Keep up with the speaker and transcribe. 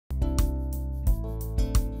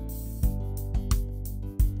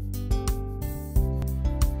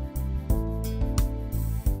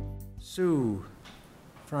Sue,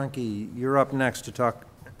 Frankie, you're up next to talk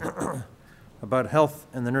about health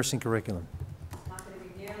and the nursing curriculum. Not going to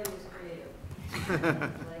be nearly as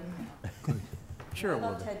creative. Sure, I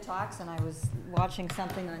love TED Talks, and I was watching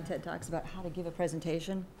something on TED Talks about how to give a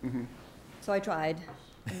presentation. Mm-hmm. So I tried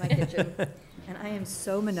in my kitchen, and I am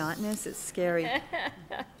so monotonous, it's scary. All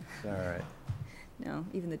right. No,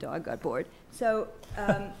 even the dog got bored. So,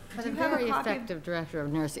 but a very effective director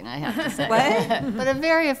of nursing, I have to say. What? But a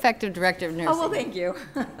very effective director of nursing. Oh, well, thank you.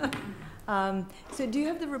 So do you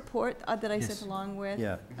have the report that I sent along with?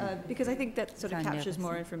 Yeah. Because I think that sort of captures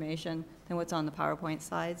more information than what's on the PowerPoint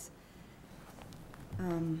slides.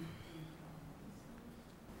 So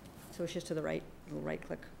it's just to the right, little right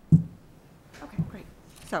click. Okay, great.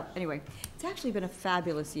 So anyway, it's actually been a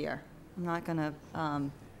fabulous year. I'm not going to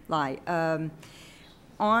lie.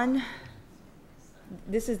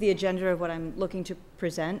 This is the agenda of what I'm looking to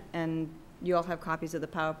present, and you all have copies of the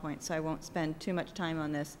PowerPoint, so I won't spend too much time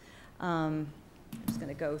on this. I'm just going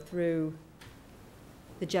to go through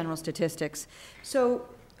the general statistics. So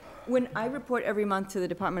when I report every month to the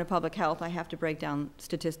Department of Public Health, I have to break down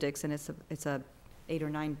statistics, and it's a 8 or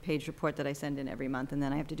 9 page report that I send in every month, and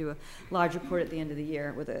then I have to do a large report at the end of the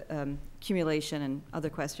year with a accumulation and other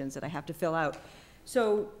questions that I have to fill out.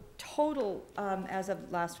 So total, as of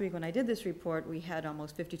last week when I did this report, we had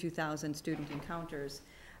almost 52,000 student encounters.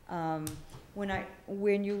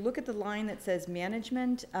 When you look at the line that says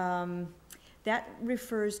management, that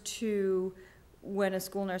refers to when a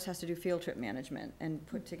school nurse has to do field trip management and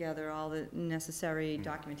put together all the necessary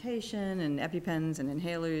documentation and EpiPens and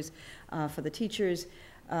inhalers for the teachers,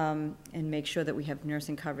 and make sure that we have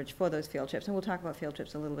nursing coverage for those field trips. And we'll talk about field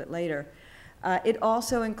trips a little bit later. It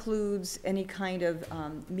also includes any kind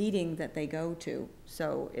of meeting that they go to.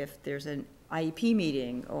 So if there's an IEP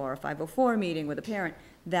meeting or a 504 meeting with a parent,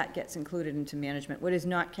 that gets included into management. What is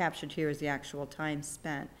not captured here is the actual time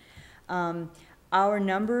spent. Our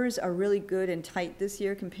numbers are really good and tight this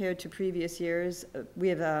year compared to previous years. We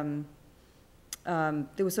have, there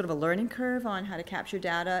was sort of a learning curve on how to capture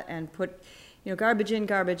data and put, garbage in,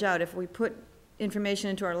 garbage out. If we put information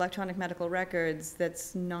into our electronic medical records,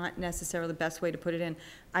 that's not necessarily the best way to put it in.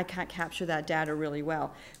 I can't capture that data really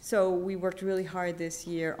well. So we worked really hard this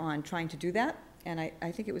year on trying to do that, and I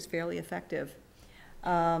think it was fairly effective.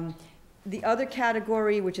 The other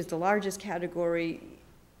category, which is the largest category,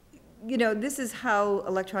 this is how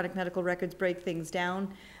electronic medical records break things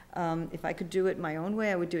down. If I could do it my own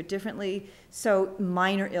way, I would do it differently. So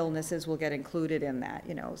minor illnesses will get included in that.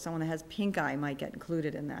 Someone that has pink eye might get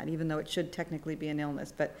included in that, even though it should technically be an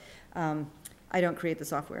illness. But I don't create the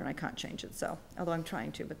software, and I can't change it. So, although I'm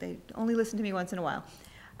trying to, but they only listen to me once in a while.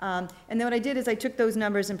 And then what I did is I took those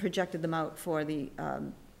numbers and projected them out for the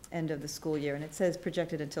end of the school year. And it says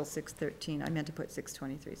projected until 6/13. I meant to put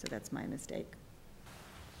 6/23, so that's my mistake.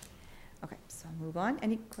 Okay, so I'll move on.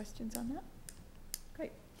 Any questions on that?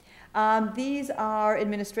 Great. These are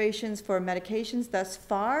administrations for medications thus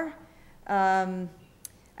far. I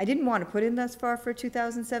didn't want to put in thus far for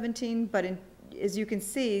 2017, but as you can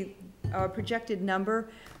see, our projected number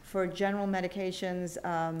for general medications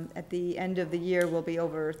at the end of the year will be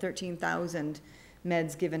over 13,000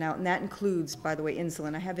 meds given out, and that includes, by the way,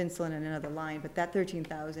 insulin. I have insulin in another line, but that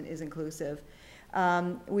 13,000 is inclusive.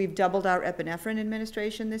 We've doubled our epinephrine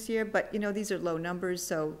administration this year, but these are low numbers,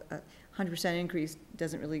 so 100% increase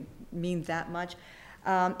doesn't really mean that much.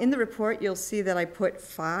 In the report, you'll see that I put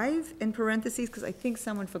 5 in parentheses because I think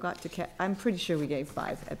someone forgot to I'm pretty sure we gave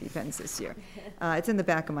 5 EpiPens this year. It's in the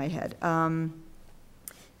back of my head.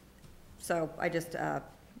 So I just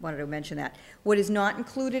wanted to mention that. What is not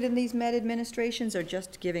included in these med administrations are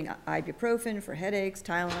just giving ibuprofen for headaches,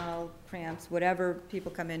 Tylenol, cramps, whatever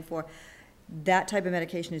people come in for. That type of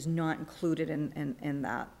medication is not included in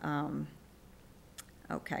that.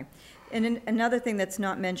 Okay. And another thing that's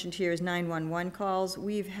not mentioned here is 911 calls.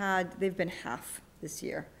 They've been half this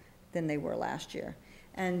year than they were last year.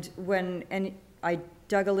 And I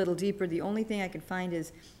dug a little deeper, the only thing I could find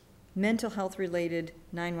is mental health related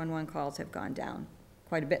 911 calls have gone down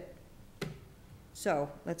quite a bit.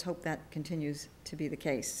 So let's hope that continues to be the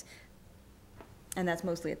case. And that's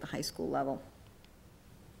mostly at the high school level.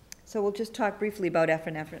 So we'll just talk briefly about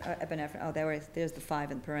epinephrine. Oh, there's the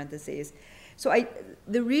 5 in parentheses. So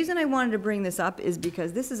the reason I wanted to bring this up is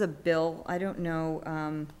because this is a bill. I don't know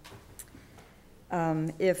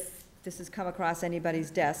if this has come across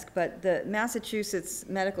anybody's desk, but the Massachusetts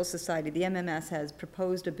Medical Society, the MMS, has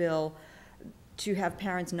proposed a bill to have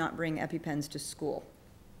parents not bring EpiPens to school,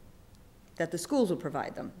 that the schools will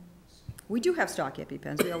provide them. We do have stock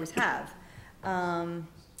EpiPens, we always have.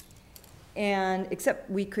 And except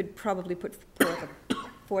we could probably put forth a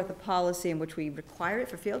forth a policy in which we require it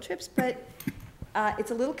for field trips, but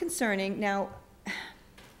it's a little concerning. Now,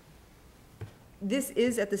 this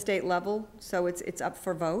is at the state level, so it's up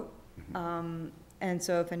for vote. And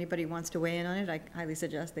so if anybody wants to weigh in on it, I highly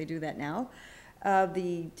suggest they do that now.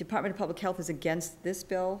 The Department of Public Health is against this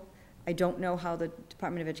bill. I don't know how the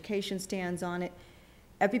Department of Education stands on it.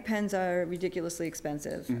 EpiPens are ridiculously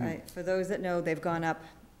expensive. For those that know, they've gone up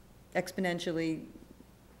exponentially.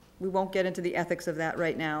 We won't get into the ethics of that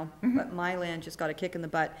right now, but Mylan just got a kick in the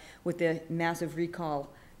butt with the massive recall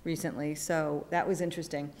recently, so that was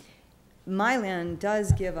interesting. Mylan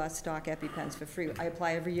does give us stock EpiPens for free. I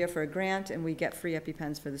apply every year for a grant, and we get free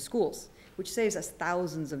EpiPens for the schools, which saves us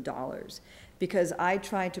thousands of dollars. Because I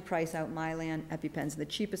tried to price out Mylan EpiPens, the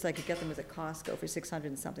cheapest I could get them was at Costco for $600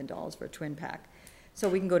 and something for a twin pack. So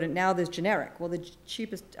we can go to, now there's generic. Well, the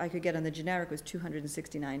cheapest I could get on the generic was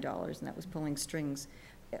 $269, and that was pulling strings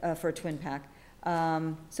for a twin pack.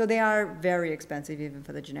 So they are very expensive even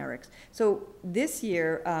for the generics. So this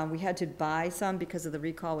year, we had to buy some because of the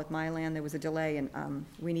recall with Mylan. There was a delay, and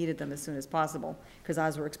we needed them as soon as possible because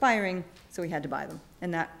ours were expiring, so we had to buy them,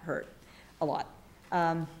 and that hurt a lot.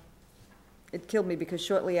 It killed me because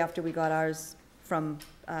shortly after we got ours from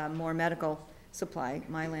More Medical Supply,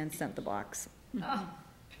 Mylan sent the box. Oh.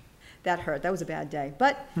 That hurt. That was a bad day,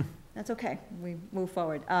 but that's okay. We move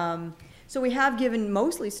forward. So we have given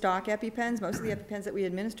mostly stock EpiPens. Most of the EpiPens that we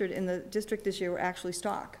administered in the district this year were actually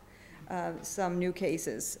stock. Some new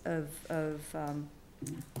cases of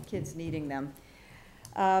kids needing them.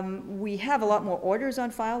 We have a lot more orders on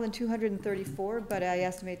file than 234, but I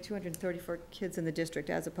estimate 234 kids in the district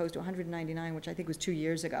as opposed to 199, which I think was 2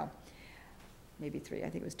 years ago. Maybe 3, I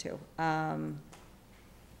think it was 2.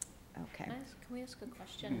 Okay. Can we ask a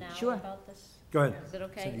question now Sure. about this? Go ahead. Is it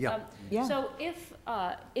okay? Yeah. Yeah. So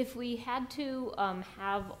if we had to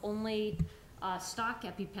have only stock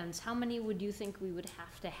EpiPens, how many would you think we would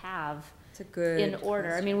have to have It's a good in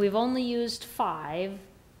order? I mean, we've only used 5.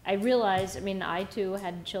 I realize, I mean, I too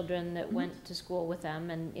had children that went to school with them,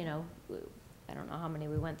 and, you know, I don't know how many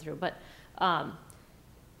we went through, but,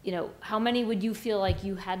 you know, how many would you feel like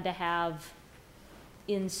you had to have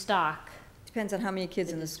in stock? Depends on how many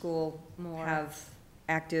kids in the school More. have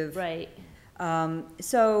active. Right.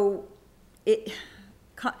 So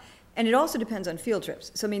and it also depends on field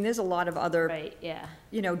trips. So, I mean, there's a lot of other. Right, yeah.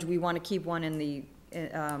 You know, do we want to keep one in the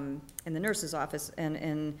nurse's office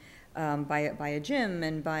and by a gym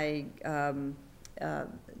and by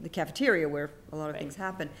the cafeteria where a lot of things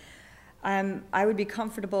happen? I would be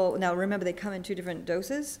comfortable. Now, remember, they come in 2 different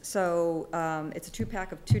doses, so it's a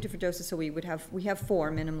 2-pack of 2 different doses. So we have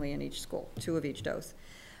 4 minimally in each school, 2 of each dose.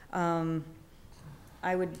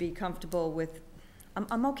 I would be comfortable with.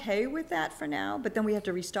 I'm okay with that for now, but then we have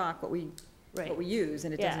to restock what we use,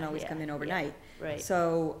 and it doesn't always come in overnight. Yeah, right.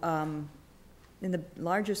 So in the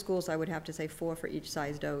larger schools, I would have to say 4 for each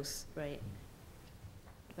size dose. Right.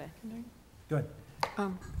 Okay. Go ahead.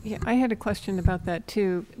 Yeah, I had a question about that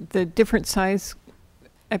too. The different size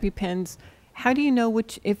EpiPens, how do you know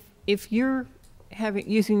which, if you're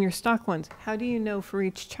using your stock ones, how do you know for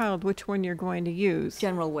each child which one you're going to use?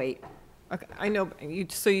 General weight. Okay, I know,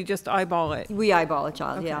 so you just eyeball it? We eyeball a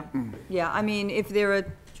child, Okay. yeah. Yeah, I mean, if they're a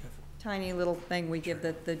tiny little thing, we give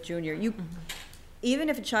the junior. Even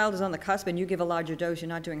if a child is on the cusp and you give a larger dose, you're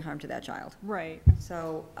not doing harm to that child. Right.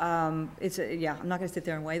 So, yeah, I'm not gonna sit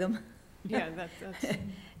there and weigh them. Yeah, that's.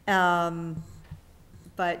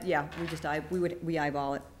 But yeah, we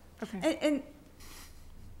eyeball it. Okay. And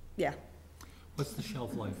yeah. What's the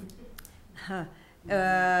shelf life?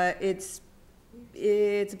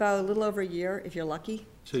 It's about a little over a year, if you're lucky.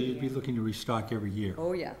 So you'd be looking to restock every year?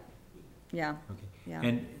 Oh, yeah. Yeah. Okay. Yeah.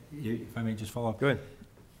 And if I may just follow up? Go ahead.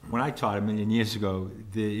 When I taught a million years ago,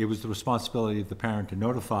 it was the responsibility of the parent to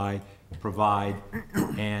notify, provide,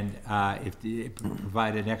 and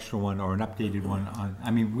provide an extra one or an updated one on, I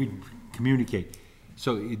mean, we'd communicate.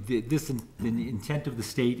 So the intent of the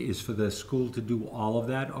state is for the school to do all of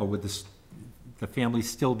that, or would the family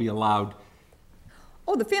still be allowed?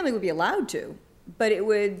 Oh, the family would be allowed to, but it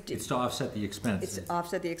would. It's to offset the expense. It's to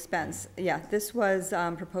offset the expense. Yeah, this was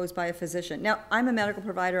proposed by a physician. Now, I'm a medical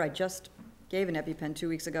provider. I just gave an EpiPen 2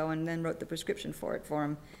 weeks ago and then wrote the prescription for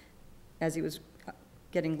him as he was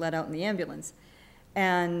getting let out in the ambulance.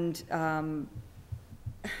 And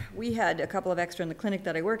we had a couple of extra in the clinic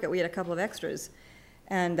that I work at. We had a couple of extras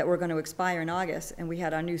and that were going to expire in August, and we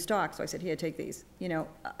had our new stock. So I said, here, take these. You know,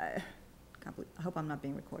 I hope I'm not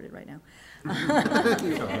being recorded right now.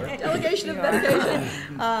 Delegation of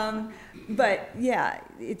medication. But yeah,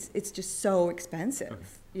 it's just so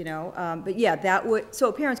expensive, you know. But yeah, that would,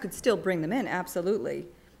 so parents could still bring them in, absolutely.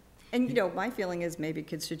 And, you know, my feeling is maybe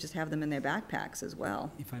kids should just have them in their backpacks as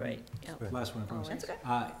well. If I may, Right, yeah. last one, I promise. That's okay.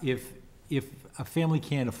 If a family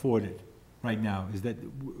can't afford it right now, is that,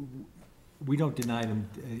 we don't deny them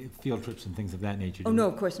field trips and things of that nature, do Oh, we? no,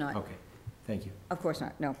 of course not. Okay, thank you, Of course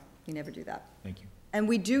not. No, we never do that. thank you. And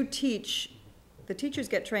we do teach, the teachers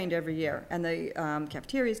get trained every year, and the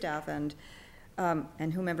cafeteria staff and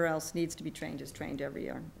whomever else needs to be trained is trained every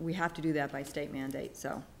year. We have to do that by state mandate,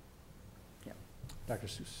 so, yeah. Dr.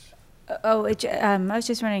 Seuss. I was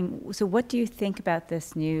just wondering, so what do you think about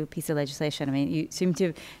this new piece of legislation? I mean, you seem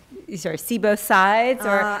to sort of see both sides,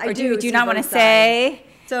 or do you see not want to both say?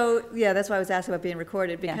 So, yeah, that's why I was asking about being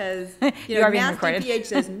recorded, Yeah. because, You you know, are being Mass recorded. DPH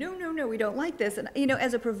says, no, we don't like this. And, you know,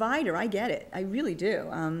 as a provider, I get it. I really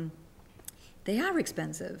do. They are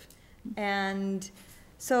expensive. And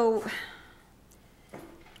so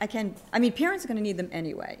parents are gonna need them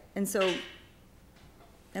anyway. And so,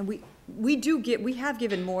 and we have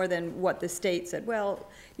given more than what the state said. Well,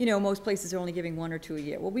 you know, most places are only giving 1 or 2 a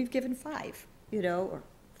year. Well, we've given 5, you know, or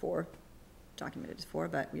 4, documented as 4,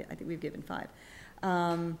 but I think we've given 5.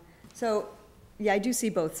 So, yeah, I do see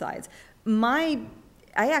both sides. I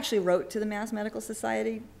actually wrote to the Mass Medical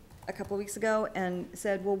Society a couple of weeks ago and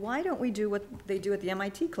said, well, why don't we do what they do at the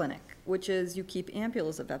MIT clinic, which is you keep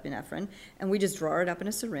ampules of epinephrine, and we just draw it up in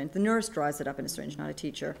a syringe. The nurse draws it up in a syringe, not a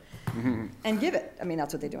teacher, and give it. I mean,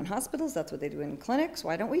 that's what they do in hospitals, that's what they do in clinics.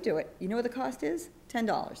 Why don't we do it? You know what the cost is?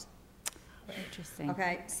 $10. Interesting.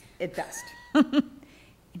 Okay, at best.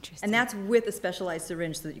 Interesting. And that's with a specialized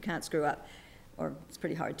syringe so that you can't screw up, or it's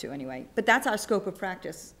pretty hard to anyway. But that's our scope of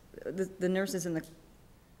practice. The nurses in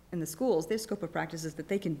the schools, their scope of practice is that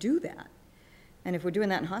they can do that. And if we're doing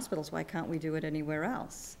that in hospitals, why can't we do it anywhere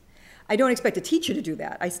else? I don't expect a teacher to do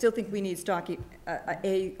that. I still think we need stock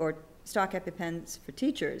EpiPens for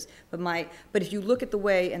teachers. But if you look at the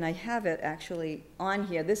way, and I have it actually on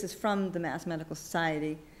here, this is from the Mass Medical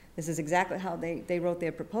Society. This is exactly how they wrote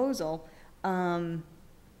their proposal.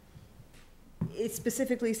 It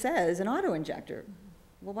specifically says an auto-injector.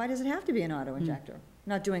 Well, why does it have to be an auto-injector?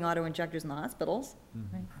 Not doing auto-injectors in the hospitals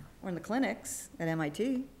or in the clinics at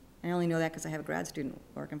MIT. I only know that because I have a grad student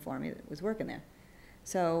working for me that was working there.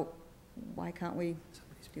 So why can't we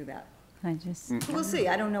do that? We'll see.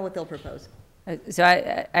 I don't know what they'll propose. So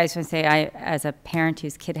I just want to say, as a parent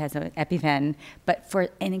whose kid has an EpiPen, but for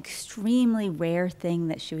an extremely rare thing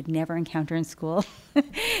that she would never encounter in school,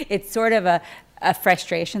 it's sort of a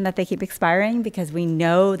frustration that they keep expiring, because we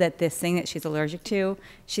know that this thing that she's allergic to,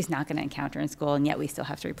 she's not going to encounter in school, and yet we still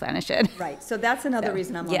have to replenish it. Right, so that's another So,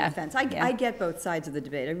 reason I'm on yeah, the fence. yeah. I get both sides of the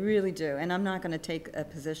debate, I really do, and I'm not going to take a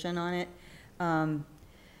position on it.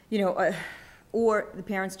 You know, or the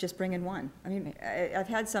parents just bring in one. I mean, I've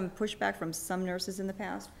had some pushback from some nurses in the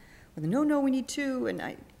past, where no, we need 2,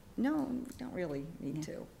 and no, we don't really need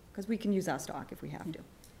 2, because we can use our stock if we have to.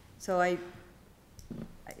 So I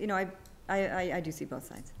do see both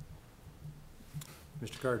sides.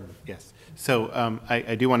 Mr. Gardner. Yes. So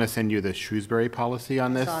I do want to send you the Shrewsbury policy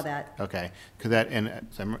on this. Saw that. Okay. Because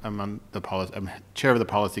so I'm on the policy. I'm chair of the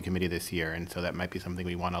policy committee this year, and so that might be something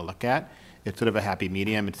we want to look at. It's sort of a happy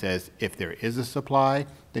medium. It says if there is a supply,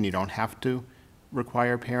 then you don't have to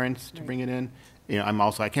require parents to bring it in. You know,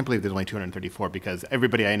 I can't believe there's only 234, because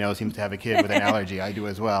everybody I know seems to have a kid with an allergy. I do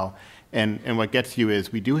as well. And what gets you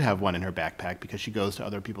is we do have one in her backpack because she goes to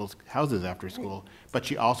other people's houses after school, but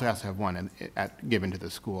she also has to have one given to the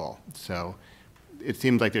school. So it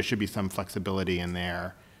seems like there should be some flexibility in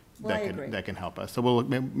there Well, I agree. that can help us. So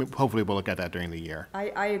hopefully we'll look at that during the year.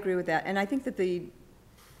 I agree with that, and I think that the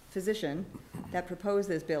physician that proposed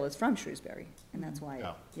this bill is from Shrewsbury, and that's why,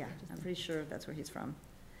 Oh. yeah, I'm pretty sure that's where he's from.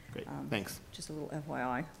 Great, thanks. Just a little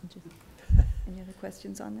FYI. Any other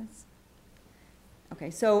questions on this?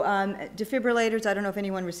 Okay, so defibrillators, I don't know if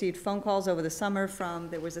anyone received phone calls over the summer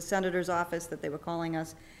there was a senator's office that they were calling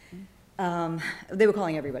us. They were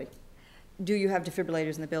calling everybody. Do you have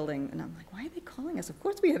defibrillators in the building? And I'm like, why are they calling us? Of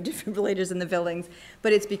course we have defibrillators in the buildings.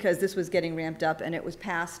 But it's because this was getting ramped up, and it was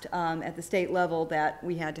passed at the state level that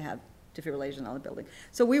we had to have defibrillators in all the buildings.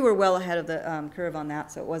 So we were well ahead of the curve on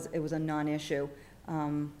that, so it was a non-issue.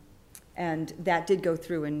 And that did go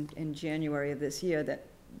through in January of this year, that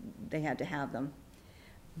they had to have them.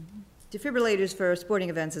 Defibrillators for sporting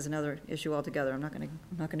events is another issue altogether. I'm not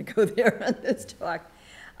going to go there on this talk.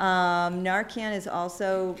 Narcan is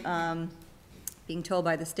also being told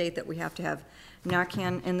by the state that we have to have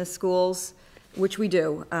Narcan in the schools, which we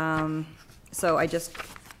do. So I just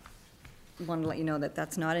wanted to let you know that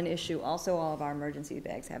that's not an issue. Also, all of our emergency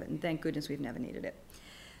bags have it, and thank goodness we've never needed it.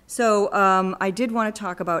 So I did want to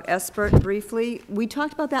talk about ESPERT briefly. We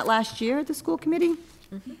talked about that last year at the school committee.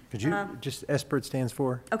 Could you, just SBIRT stands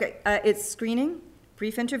for? Okay, it's screening,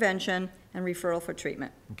 brief intervention, and referral for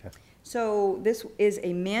treatment. Okay. So this is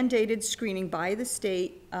a mandated screening by the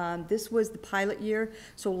state. This was the pilot year.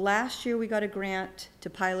 So last year, we got a grant to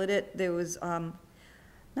pilot it. There was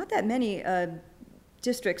not that many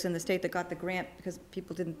districts in the state that got the grant because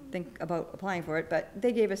people didn't think about applying for it, but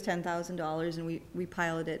they gave us $10,000 and we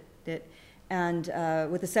piloted it and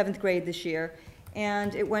with the 7th grade this year,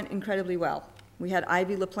 and it went incredibly well. We had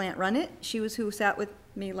Ivy LaPlante run it. She was who sat with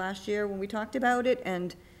me last year when we talked about it,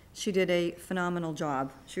 and she did a phenomenal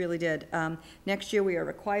job. She really did. Next year, we are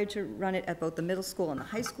required to run it at both the middle school and the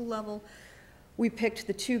high school level. We picked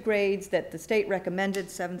the 2 grades that the state recommended,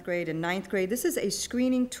 7th grade and 9th grade. This is a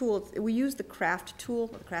screening tool. We use the CRAFT tool,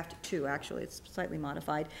 the CRAFT 2 actually, it's slightly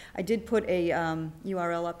modified. I did put a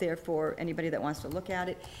URL up there for anybody that wants to look at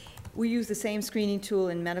it. We use the same screening tool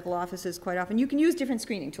in medical offices quite often. You can use different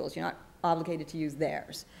screening tools. You're not obligated to use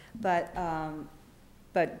theirs.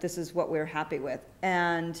 But this is what we're happy with.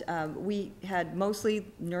 And we had mostly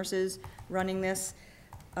nurses running this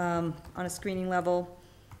on a screening level.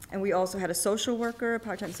 And we also had a social worker, a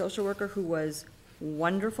part-time social worker, who was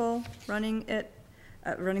wonderful running it,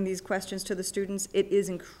 running these questions to the students. It is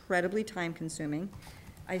incredibly time-consuming.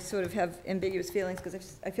 I sort of have ambiguous feelings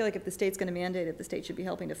because I feel like if the state's going to mandate it, the state should be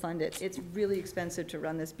helping to fund it. It's really expensive to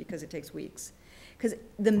run this because it takes weeks. Because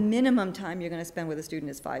the minimum time you're going to spend with a student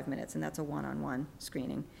is 5 minutes, and that's a one-on-one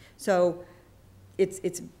screening. So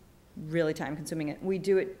it's really time-consuming. We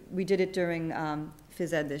did it during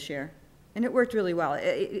phys ed this year. And it worked really well.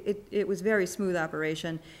 It was a very smooth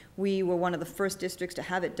operation. We were one of the first districts to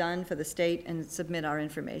have it done for the state and submit our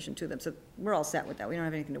information to them. So we're all set with that. We don't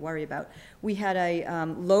have anything to worry about. We had a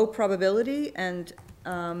low probability, and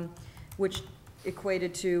which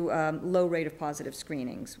equated to low rate of positive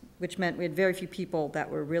screenings, which meant we had very few people that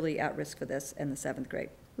were really at risk for this in the 7th grade.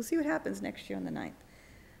 We'll see what happens next year in the 9th.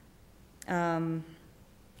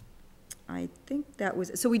 I think that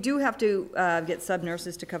was, so we do have to get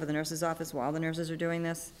sub-nurses to cover the nurse's office while the nurses are doing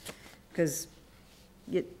this, because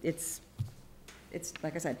it's,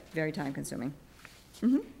 like I said, very time-consuming.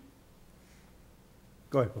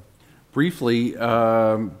 Go ahead, Bob. Briefly,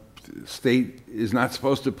 state is not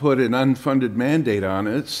supposed to put an unfunded mandate on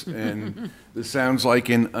it, and this sounds like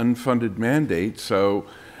an unfunded mandate, so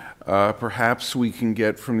perhaps we can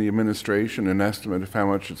get from the administration an estimate of how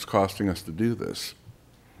much it's costing us to do this.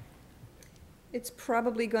 It's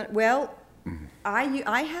probably going, well, I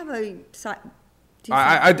have a,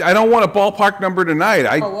 I don't want a ballpark number tonight.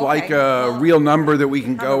 I'd Oh, okay. like a Well, real number that we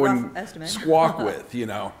can have a go rough and estimate. squawk with, you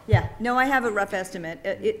know. yeah, no, I have a rough estimate.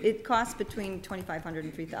 It costs between $2,500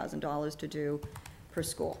 and $3,000 to do per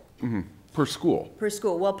school. Per school. Per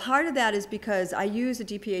school. Well, part of that is because I use a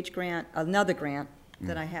DPH grant, another grant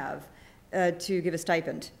that I have, to give a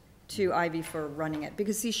stipend to Ivy for running it.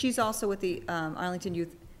 Because, see, she's also with the Arlington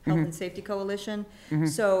Youth Health and Safety Coalition.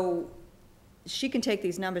 So she can take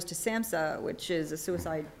these numbers to SAMHSA, which is a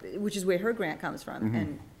suicide, which is where her grant comes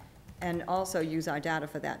from, and also use our data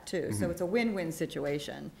for that too. So it's a win-win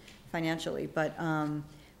situation financially. But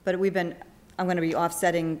we've been, I'm going to be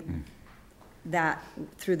offsetting that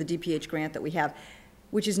through the DPH grant that we have,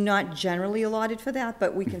 which is not generally allotted for that,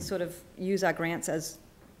 but we can sort of use our grants as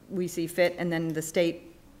we see fit, and then the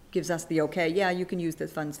state gives us the okay. Yeah, you can use the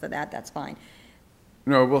funds for that. That's fine.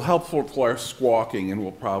 No, it will help for our squawking, and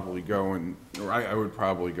we'll probably go and, or I would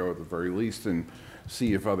probably go at the very least and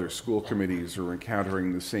see if other school committees are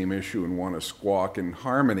encountering the same issue and want to squawk in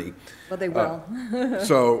harmony. Well, they will.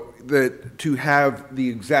 So that to have the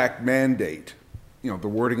exact mandate, you know, the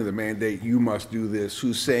wording of the mandate, you must do this,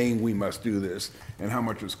 who's saying we must do this, and how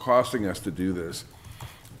much it's costing us to do this,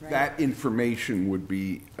 that information would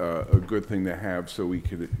be a good thing to have so we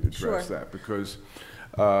could address that. Because,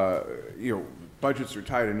 you know, budgets are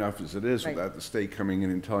tight enough as it is without the state coming in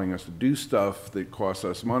and telling us to do stuff that costs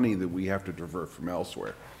us money that we have to divert from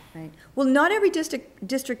elsewhere. Right. Well, not every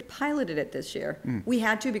district piloted it this year. We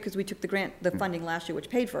had to because we took the grant, the funding last year, which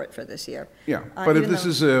paid for it for this year. Yeah, but if this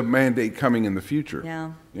is a mandate coming in the future.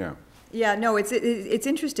 Yeah. Yeah. Yeah, no, it's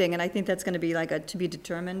interesting, and I think that's going to be like a to be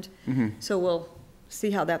determined. So we'll see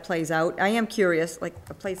how that plays out. I am curious, like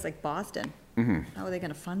a place like Boston, how are they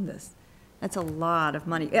going to fund this? That's a lot of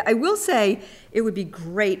money. I will say it would be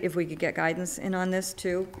great if we could get guidance in on this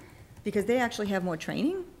too, because they actually have more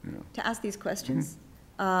training to ask these questions.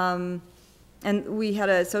 And we had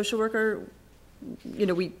a social worker, you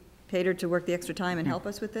know, we paid her to work the extra time and help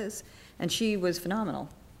us with this, and she was phenomenal.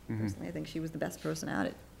 Personally, I think she was the best person at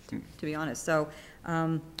it, to be honest. So, I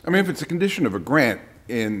mean, if it's a condition of a grant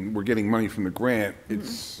and we're getting money from the grant,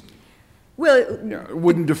 it's Well, you know, it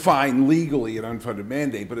wouldn't define legally an unfunded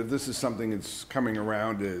mandate, but if this is something that's coming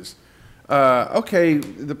around as, okay,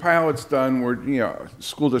 the pilot's done, we're, you know,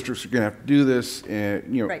 school districts are gonna have to do this, and,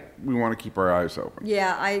 you know, Right. we wanna keep our eyes open.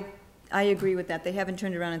 yeah, I agree with that. They haven't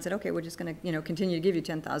turned around and said, okay, we're just gonna, you know, continue to give you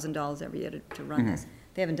 $10,000 every year to run this.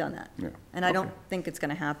 They haven't done that. Yeah. And I don't think it's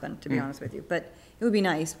gonna happen, to be honest with you, but it would be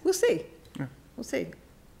nice. We'll see. We'll see.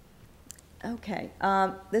 Okay,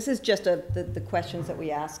 this is just the questions that we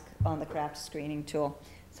ask on the craft screening tool,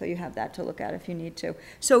 so you have that to look at if you need to.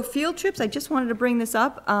 So field trips, I just wanted to bring this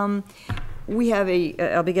up. We have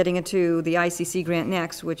I'll be getting into the ICC grant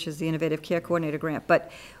next, which is the Innovative Care Coordinator grant,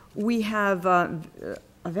 but we have a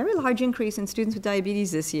very large increase in students with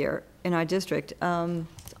diabetes this year in our district.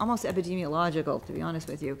 It's almost epidemiological, to be honest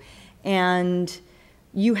with you. And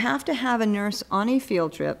you have to have a nurse on a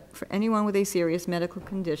field trip for anyone with a serious medical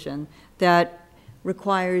condition that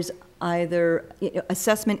requires either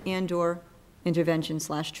assessment and/or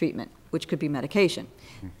intervention/treatment, which could be medication.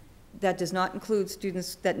 That does not include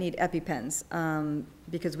students that need EpiPens,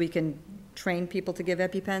 because we can train people to give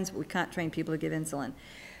EpiPens, but we can't train people to give insulin.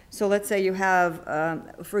 So let's say you have,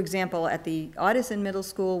 for example, at the Audison Middle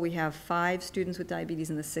School, we have 5 students with diabetes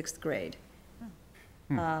in the 6th grade.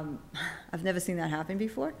 I've never seen that happen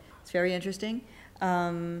before. It's very interesting.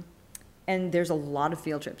 And there's a lot of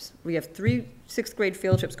field trips. We have 3 6th grade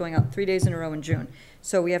field trips going out 3 days in a row in June.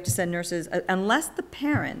 So we have to send nurses, unless the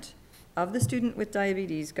parent of the student with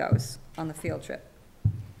diabetes goes on the field trip.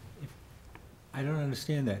 I don't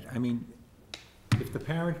understand that. I mean, if the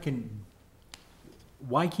parent can,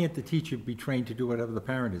 why can't the teacher be trained to do whatever the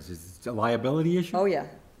parent is? Is it a liability issue? Oh, yeah.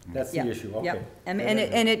 That's the Yep, issue, okay. yep.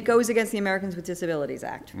 And it goes against the Americans with Disabilities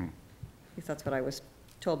Act. At least that's what I was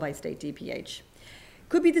told by state DPH.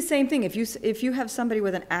 Could be the same thing. If you have somebody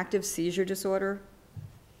with an active seizure disorder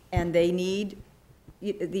and they need,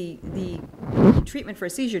 the treatment for a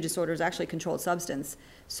seizure disorder is actually a controlled substance.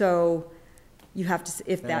 So you have to,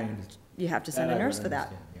 you have to send a nurse for that,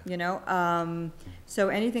 understand, yeah. you know? So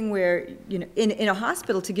anything where, you know, in a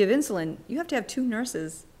hospital to give insulin, you have to have 2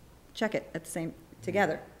 nurses check it at the same,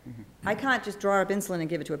 together. I can't just draw up insulin and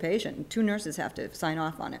give it to a patient. 2 nurses have to sign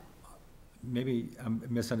off on it. Maybe I'm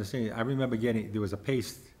misunderstanding. I remember there was a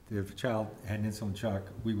paste, if a child had an insulin shock,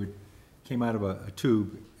 came out of a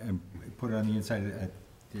tube and put it on the inside.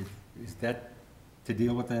 Is that to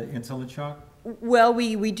deal with the insulin shock? Well,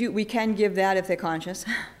 we can give that if they're conscious.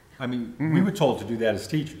 I mean, we were told to do that as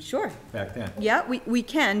teachers. Sure. Back then. Yeah, we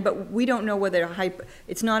can, but we don't know whether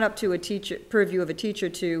it's not up to a teacher, purview of a teacher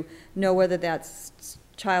to know whether that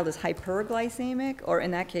child is hyperglycemic, or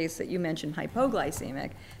in that case that you mentioned,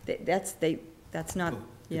 hypoglycemic. That's not,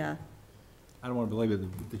 yeah. I don't want to believe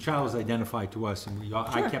it. The child was identified to us, and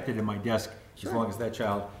I kept it in my desk as Sure. long as that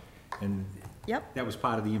child, and Yep. that was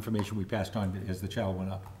part of the information we passed on as the child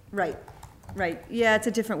went up. Right, right. Yeah, it's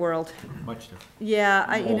a different world. Much different. Yeah,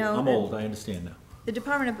 I'm old, I understand now. The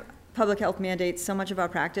Department of Public Health mandates so much of our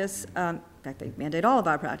practice. In fact, they mandate all of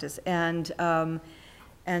our practice. And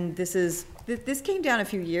this came down a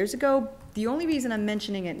few years ago. The only reason I'm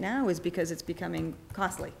mentioning it now is because it's becoming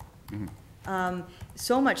costly.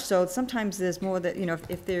 So much so, sometimes there's more that, you know,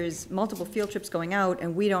 if there's multiple field trips going out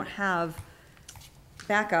and we don't have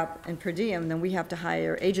backup and per diem, then we have to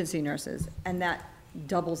hire agency nurses, and that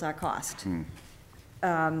doubles our cost.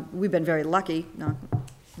 We've been very lucky,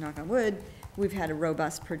 knock on wood, we've had a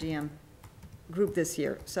robust per diem group this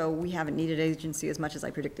year, so we haven't needed agency as much as I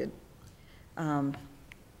predicted.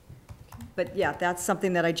 But yeah, that's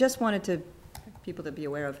something that I just wanted people to be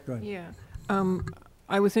aware of. Yeah.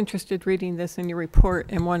 I was interested reading this in your report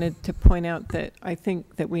and wanted to point out that I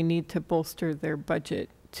think that we need to bolster their budget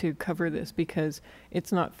to cover this, because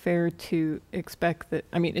it's not fair to expect that,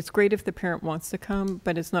 I mean, it's great if the parent wants to come,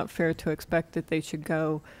 but it's not fair to expect that they should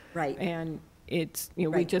go. Right. And it's, you know,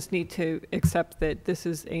 we Right. just need to accept that this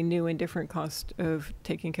is a new and different cost of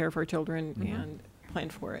taking care of our children and plan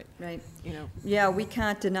for it, Right. you know. Yeah, we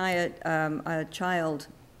can't deny a child,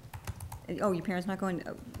 oh, your parent's not going,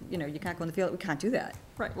 you know, you can't go in the field, we can't do that.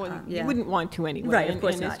 Right, well, yeah. you wouldn't want to anyway. Right, of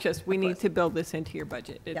course And not, it's just, we of need course. to build this into your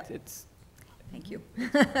budget. Yep. It's Thank you.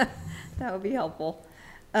 That would be helpful.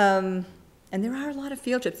 And there are a lot of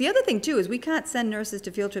field trips. The other thing, too, is we can't send nurses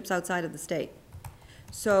to field trips outside of the state.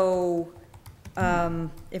 So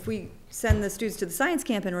if we send the students to the science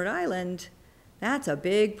camp in Rhode Island, that's a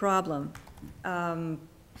big problem.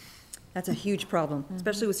 That's a huge problem,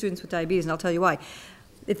 especially with students with diabetes, and I'll tell you why.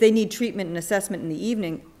 If they need treatment and assessment in the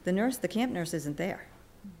evening, the camp nurse isn't there.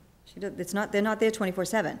 They're not there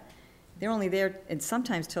 24/7. They're only there, and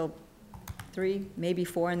sometimes till 3, maybe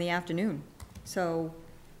 4 in the afternoon. So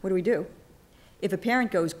what do we do? If a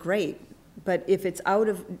parent goes, great, But if it's out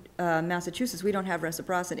of Massachusetts, we don't have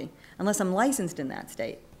reciprocity, unless I'm licensed in that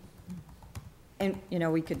state. And, you know,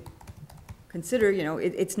 we could consider, you know,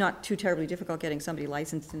 it's not too terribly difficult getting somebody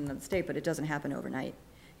licensed in another state, but it doesn't happen overnight.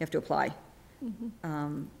 You have to apply.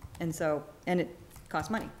 And it costs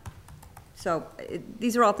money. So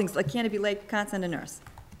these are all things, like Canopy Lake, can't send a nurse.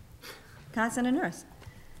 Can't send a nurse.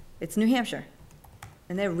 It's New Hampshire,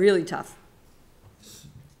 and they're really tough.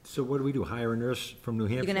 So what do we do, hire a nurse from New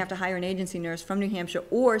Hampshire? You're gonna have to hire an agency nurse from New Hampshire,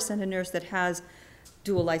 or send a nurse that has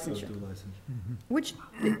dual licensure. Which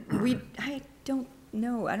I don't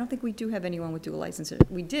know, I don't think we do have anyone with dual licensure.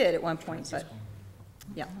 We did at one point, but,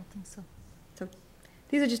 yeah. I don't think so. So,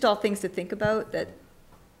 these are just all things to think about that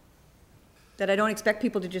I don't expect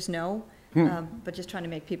people to just know, but just trying to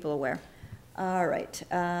make people aware. All right.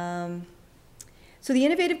 So the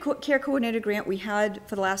Innovative Care Coordinator Grant we had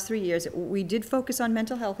for the last 3 years, we did focus on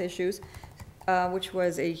mental health issues, which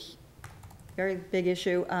was a very big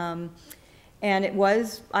issue. And it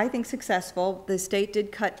was, I think, successful. The state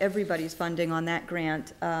did cut everybody's funding on that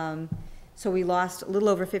grant, so we lost a little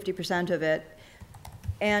over 50% of it.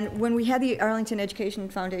 And when we had the Arlington Education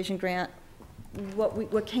Foundation grant,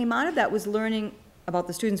 what came out of that was learning about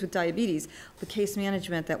the students with diabetes, the case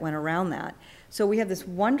management that went around that. So we have this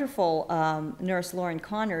wonderful nurse, Lauren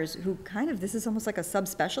Connors, who kind of, this is almost like a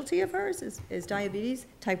subspecialty of hers, is diabetes,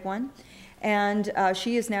 type 1. And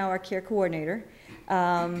she is now our care coordinator.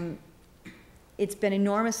 It's been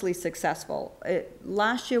enormously successful.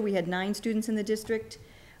 Last year, we had 9 students in the district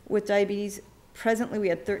with diabetes. Presently, we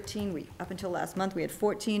had 13. Up until last month, we had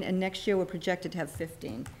 14, and next year, we're projected to have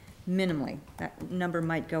 15, minimally. That number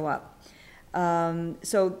might go up.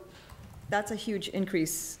 So that's a huge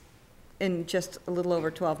increase in just a little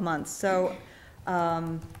over 12 months. So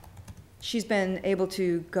she's been able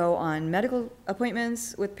to go on medical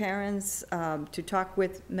appointments with parents, to talk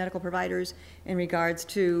with medical providers in regards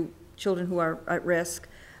to children who are at risk.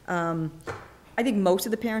 I think most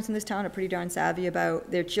of the parents in this town are pretty darn savvy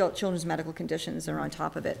about their children's medical conditions, are on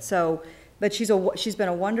top of it. So, but she's been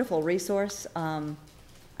a wonderful resource.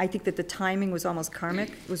 I think that the timing was almost karmic.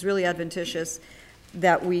 It was really adventitious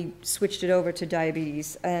that we switched it over to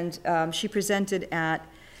diabetes. And she presented at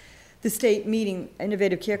the state meeting,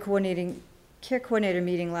 Innovative Care Coordinator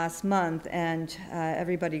meeting last month, and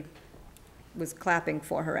everybody was clapping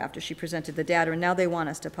for her after she presented the data, and now they want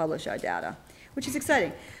us to publish our data, which is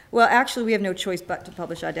exciting. Well, actually, we have no choice but to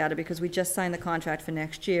publish our data, because we just signed the contract for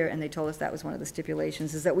next year, and they told us that was one of the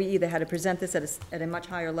stipulations, is that we either had to present this at a much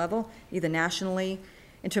higher level, either nationally,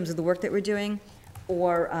 in terms of the work that we're doing,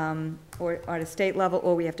 or at a state level,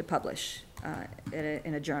 or we have to publish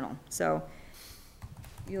in a journal. So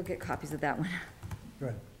you'll get copies of that one,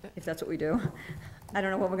 Good. if that's what we do. I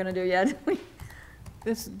don't know what we're gonna do yet.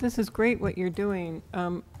 This is great what you're doing.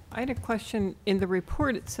 I had a question. In the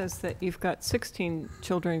report, it says that you've got 16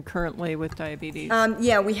 children currently with diabetes.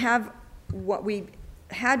 Yeah, we have what we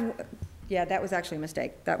had. Yeah, that was actually a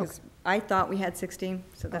mistake. That was, I thought we had 16,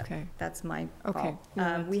 so that's my fault. Okay.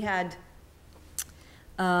 No, we had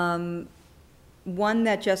one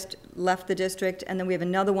that just left the district, and then we have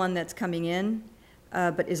another one that's coming in,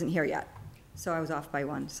 but isn't here yet. So I was off by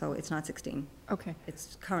 1, so it's not 16. Okay.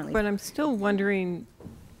 It's currently. But I'm still wondering,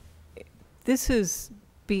 this is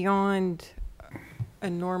beyond a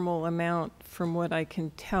normal amount from what I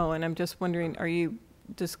can tell, and I'm just wondering, are you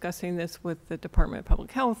discussing this with the Department of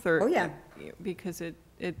Public Health, or? Oh, yeah. Because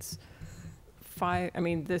it's 5, I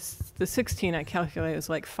mean, the 16 I calculate is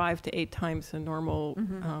like 5 to 8 times the normal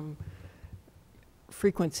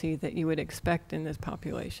frequency that you would expect in this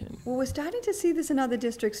population. Well, we're starting to see this in other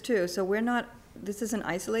districts too, so we're not, this isn't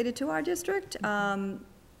isolated to our district.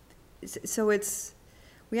 So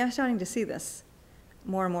we are starting to see this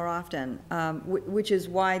more and more often, which is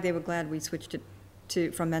why they were glad we switched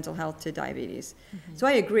it from mental health to diabetes. So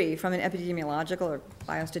I agree, from an epidemiological or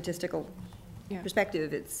biostatistical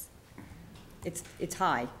perspective, it's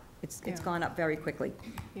high. It's gone up very quickly.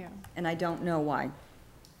 Yeah. And I don't know why.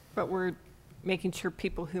 But we're making sure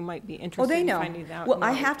people who might be interested in finding out. Well,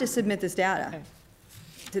 I have to submit this data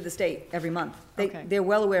to the state every month. They're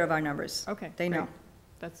well aware of our numbers. Okay. They know.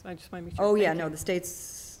 That's, I just want to be sure. Oh, yeah, Thank no, you. the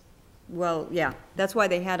state's, well, yeah, that's why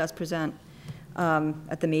they had us present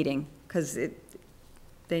at the meeting, because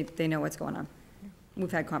they know what's going on.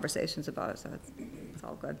 We've had conversations about it, so it's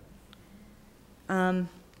all good.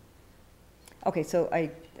 Okay, so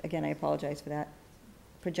again, I apologize for that.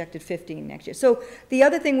 Projected 15 next year. So the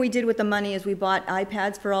other thing we did with the money is we bought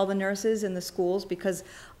iPads for all the nurses in the schools, because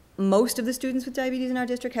most of the students with diabetes in our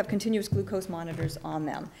district have continuous glucose monitors on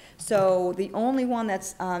them. So the only one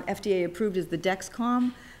that's FDA approved is the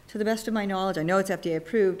Dexcom to the best of my knowledge, I know it's FDA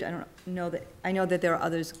approved, I know that there are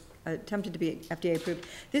others attempted to be FDA approved.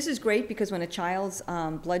 This is great because when a child's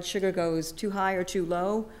blood sugar goes too high or too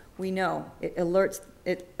low, we know. It alerts,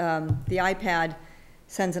 the iPad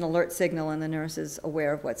sends an alert signal and the nurse is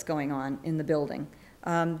aware of what's going on in the building.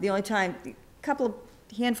 The only time,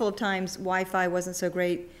 handful of times, Wi-Fi wasn't so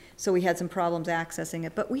great, so we had some problems accessing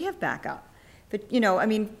it, but we have backup. But, I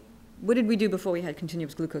mean, what did we do before we had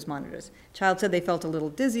continuous glucose monitors? Child said they felt a little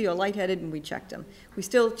dizzy or lightheaded, and we checked them. We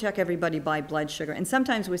still check everybody by blood sugar, and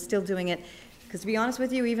sometimes we're still doing it, because to be honest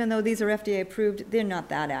with you, even though these are FDA approved, they're not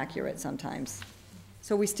that accurate sometimes.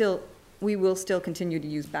 So we will still continue to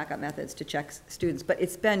use backup methods to check students, but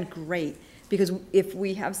it's been great, because if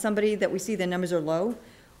we have somebody that we see their numbers are low,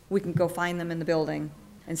 we can go find them in the building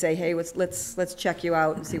and say, hey, let's check you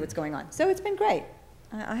out and see what's going on. So it's been great.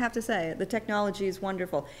 I have to say, the technology is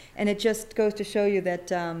wonderful, and it just goes to show you that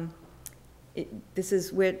this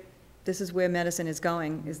is where medicine is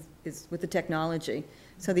going, is with the technology.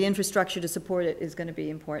 So the infrastructure to support it is going to be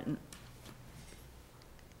important.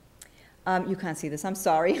 You can't see this, I'm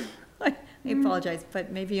sorry. I apologize,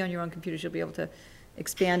 but maybe on your own computer you'll be able to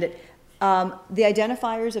expand it. The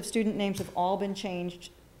identifiers of student names have all been changed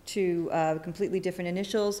to completely different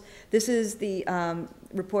initials. This is the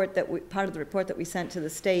report part of the report that we sent to the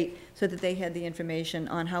state so that they had the information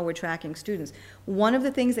on how we're tracking students. One of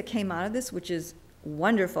the things that came out of this, which is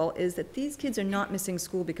wonderful, is that these kids are not missing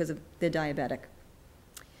school because they're diabetic.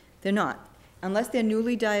 They're not. Unless they're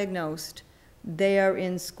newly diagnosed, they are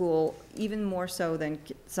in school even more so than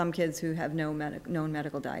some kids who have no known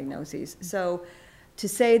medical diagnoses. So to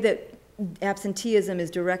say that absenteeism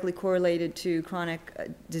is directly correlated to chronic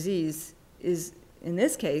disease is, in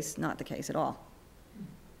this case, not the case at all.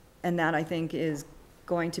 And that, I think, is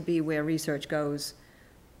going to be where research goes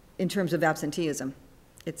in terms of absenteeism.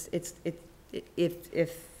 If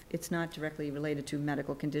it's not directly related to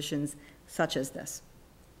medical conditions such as this.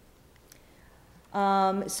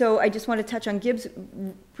 So I just want to touch on Gibbs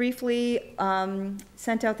briefly.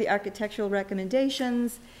 Sent out the architectural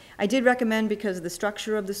recommendations. I did recommend, because of the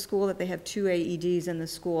structure of the school, that they have 2 AEDs in the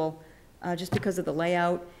school, just because of the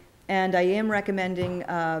layout. And I am recommending,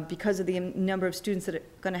 because of the number of students that are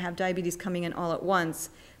going to have diabetes coming in all at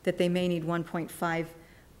once, that they may need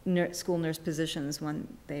 1.5 school nurse positions when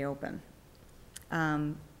they open.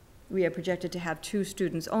 We are projected to have 2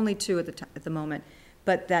 students, only 2 at the moment,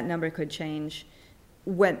 but that number could change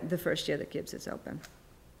when the first year that Gibbs is open.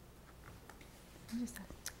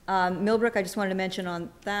 Millbrook, I just wanted to mention on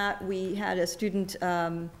that, we had a student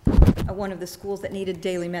at one of the schools that needed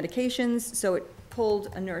daily medications, so it pulled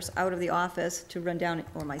a nurse out of the office to run down,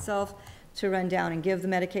 or myself, to run down and give the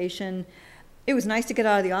medication. It was nice to get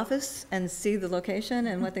out of the office and see the location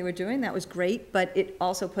and what they were doing. That was great, but it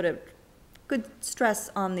also put a good stress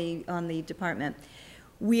on the department.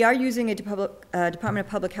 We are using a Department of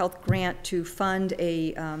Public Health grant to fund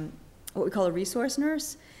a what we call a resource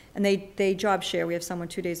nurse, and they job share. We have someone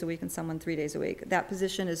 2 days a week and someone 3 days a week. That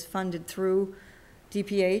position is funded through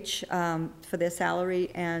DPH for their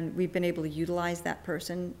salary, and we've been able to utilize that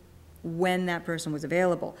person when that person was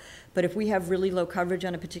available. But if we have really low coverage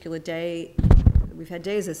on a particular day, we've had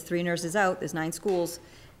days there's 3 nurses out, there's 9 schools,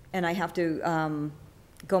 and I have to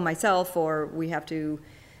go myself, or we have to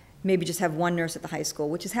maybe just have 1 nurse at the high school,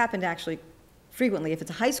 which has happened actually frequently. If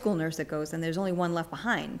it's a high school nurse that goes, then there's only 1 left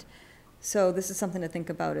behind. So this is something to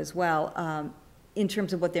think about as well, in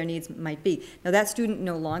terms of what their needs might be. Now, that student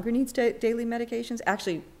no longer needs daily medications.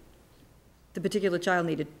 Actually, the particular child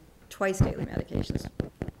needed twice daily medications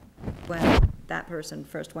when that person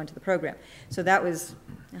first went to the program. So that was,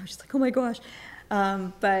 I was just like, oh my gosh.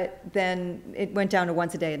 But then it went down to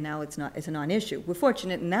once a day, and now it's a non-issue. We're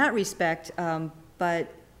fortunate in that respect,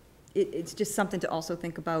 but it's just something to also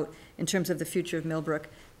think about in terms of the future of Millbrook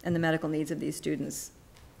and the medical needs of these students.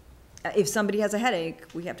 If somebody has a headache,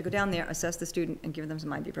 we have to go down there, assess the student, and give them some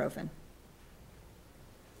ibuprofen.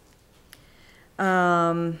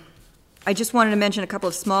 I just wanted to mention a couple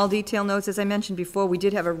of small detail notes. As I mentioned before, we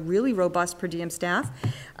did have a really robust per diem staff.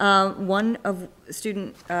 One of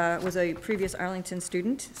student was a previous Arlington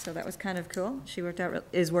student, so that was kind of cool. She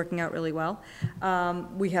is working out really well.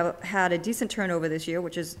 We have had a decent turnover this year,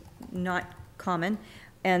 which is not common,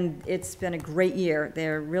 and it's been a great year.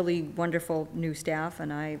 They're really wonderful new staff,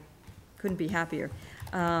 and I couldn't be happier.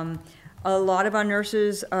 A lot of our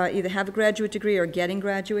nurses either have a graduate degree or getting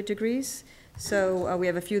graduate degrees. So we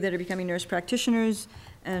have a few that are becoming nurse practitioners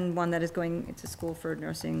and one that is going into school for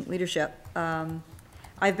nursing leadership.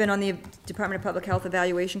 I've been on the Department of Public Health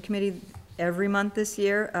Evaluation Committee every month this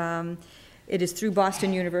year. It is through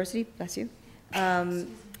Boston University, bless you.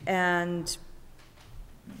 And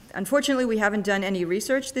Unfortunately, we haven't done any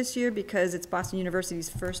research this year because it's Boston University's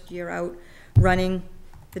first year out running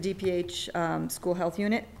the DPH school health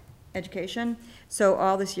unit education. So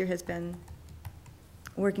all this year has been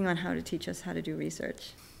working on how to teach us how to do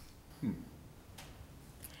research.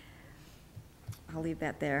 I'll leave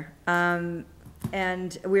that there.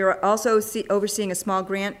 And we are also overseeing a small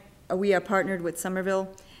grant. We are partnered with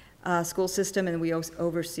Somerville School System, and we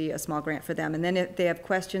oversee a small grant for them. And then if they have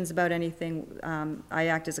questions about anything, I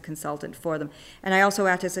act as a consultant for them. And I also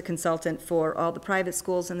act as a consultant for all the private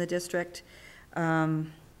schools in the district.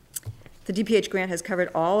 The DPH grant has covered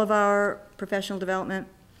all of our professional development,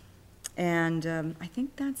 and I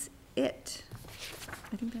think that's it.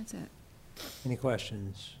 I think that's it. Any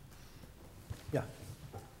questions? Yeah.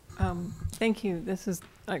 Thank you. This is,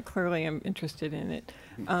 clearly I'm interested in it.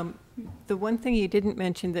 The one thing you didn't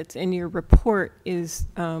mention that's in your report is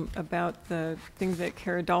about the thing that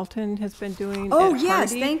Kara Dalton has been doing Oh, at yes,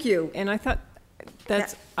 Hardy. thank you. And I thought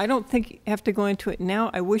that's, I don't think you have to go into it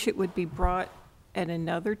now. I wish it would be brought at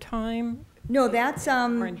another time No, that's,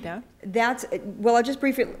 or in depth. that's, well, I'll just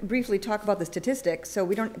briefly talk about the statistics, so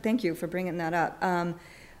we don't, thank you for bringing that up.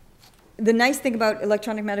 The nice thing about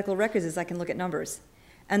electronic medical records is I can look at numbers,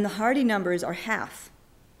 and the Hardy numbers are half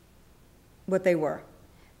what they were,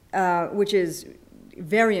 which is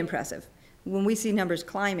very impressive. When we see numbers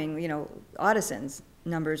climbing, you know, Audison's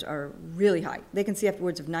numbers are really high. They can see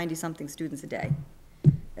upwards of 90-something students a day.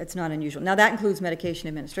 It's not unusual. Now, that includes medication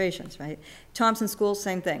administrations, right? Thompson Schools,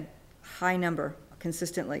 same thing, high number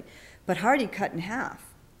consistently. But Hardy cut in half.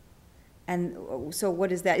 And so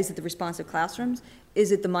what is that? Is it the responsive classrooms?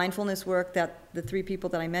 Is it the mindfulness work that the three people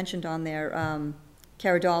that I mentioned on there,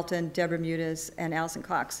 Kara Dalton, Deborah Mutis, and Allison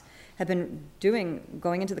Cox, have been doing,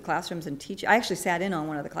 going into the classrooms and teaching? I actually sat in on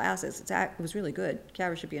one of the classes. It was really good.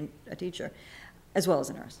 Kara should be a teacher, as well as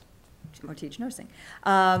a nurse, or teach nursing.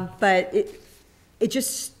 But it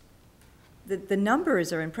just, the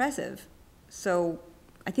numbers are impressive. So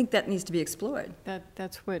I think that needs to be explored.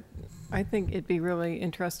 That's what, I think it'd be really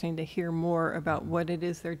interesting to hear more about what it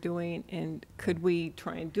is they're doing, and could we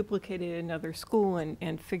try and duplicate it in another school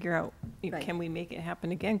and figure out, Right. can we make it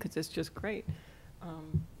happen again? Because it's just great.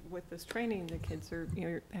 With this training, the kids are,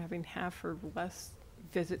 having half or less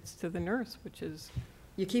visits to the nurse, which is,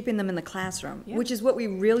 You're keeping them in the classroom, Yeah. which is what we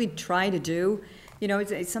really try to do. You know,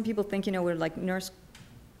 some people think, we're like Nurse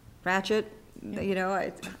Ratchet,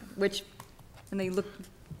 which, and they look,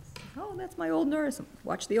 oh, that's my old nurse,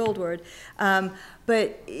 watch the old word.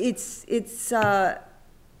 But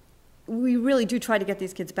we really do try to get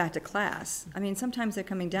these kids back to class. I mean, sometimes they're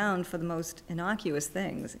coming down for the most innocuous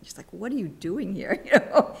things. It's just like, what are you doing here?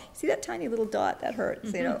 See that tiny little dot? That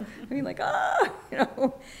hurts, I mean, like,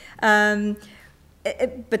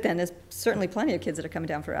 but then there's certainly plenty of kids that are coming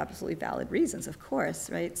down for absolutely valid reasons, of course,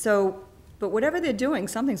 right? So, but whatever they're doing,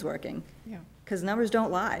 something's working. yeah, Because numbers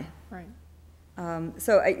don't lie. right.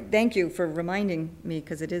 So I thank you for reminding me,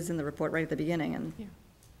 because it is in the report right at the beginning. And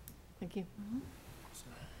Thank you.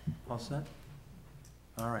 All set?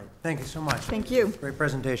 All right. Thank you so much. Thank you. Great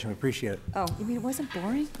presentation. We appreciate it. Oh, you mean it wasn't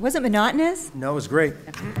boring? It wasn't monotonous? No, it was great.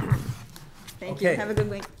 Thank you. Okay. Have a good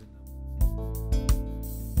week.